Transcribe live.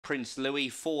Prince Louis,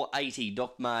 480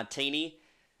 Doc Martini,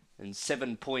 and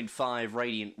 7.5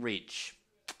 Radiant Ridge.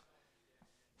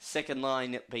 Second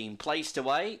line being placed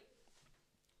away.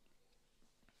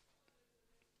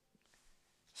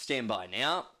 Stand by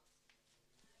now.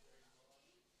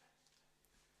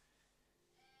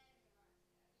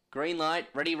 Green light,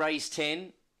 ready, race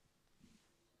 10.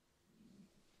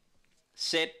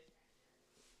 Set.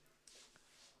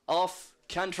 Off.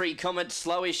 Country Comet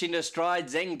slowish into stride.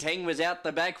 Zeng Teng was out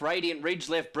the back. Radiant Ridge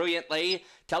left brilliantly.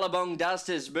 Talabong Dust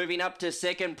is moving up to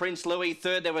second. Prince Louis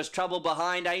third. There was trouble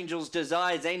behind. Angel's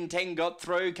Desire. Zeng Teng got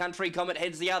through. Country Comet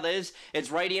heads the others. It's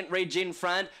Radiant Ridge in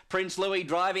front. Prince Louis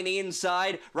driving the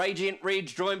inside. Radiant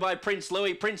Ridge joined by Prince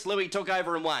Louis. Prince Louis took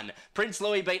over and won. Prince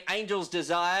Louis beat Angel's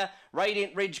Desire.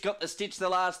 Radiant Ridge got the stitch the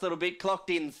last little bit, clocked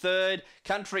in third.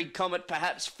 Country Comet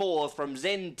perhaps fourth from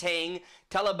Zen Teng,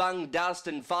 Talabung Dust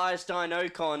and Firestein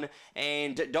Ocon,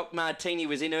 and Doc Martini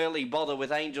was in early bother with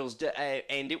Angels,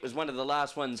 and it was one of the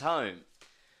last ones home.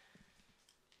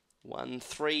 1,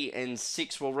 3 and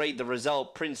 6 will read the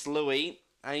result. Prince Louis,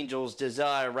 Angels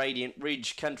Desire, Radiant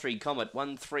Ridge, Country Comet,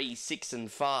 1, 3, 6 and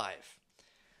 5.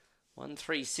 1,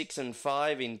 3, 6 and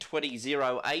 5 in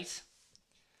 20.08.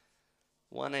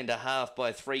 1.5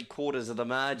 by 3/4 of the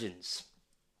margins.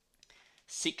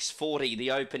 6:40 the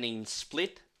opening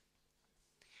split.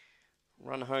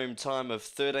 Run home time of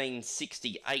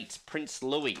 13:68. Prince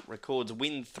Louis records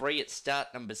win 3 at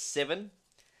start number 7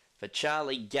 for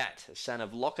Charlie Gatt, a son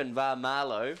of Lochinvar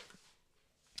Marlowe,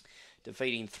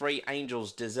 defeating 3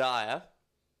 Angels Desire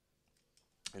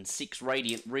and 6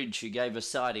 Radiant Ridge, who gave a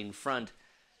side in front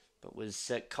but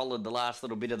was collared the last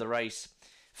little bit of the race.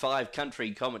 5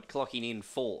 Country Comet clocking in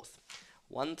 4th.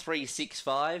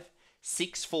 1365,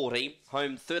 640,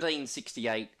 home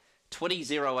 1368,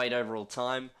 20.08 overall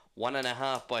time,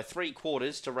 1.5 by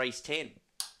 3/4 to race 10.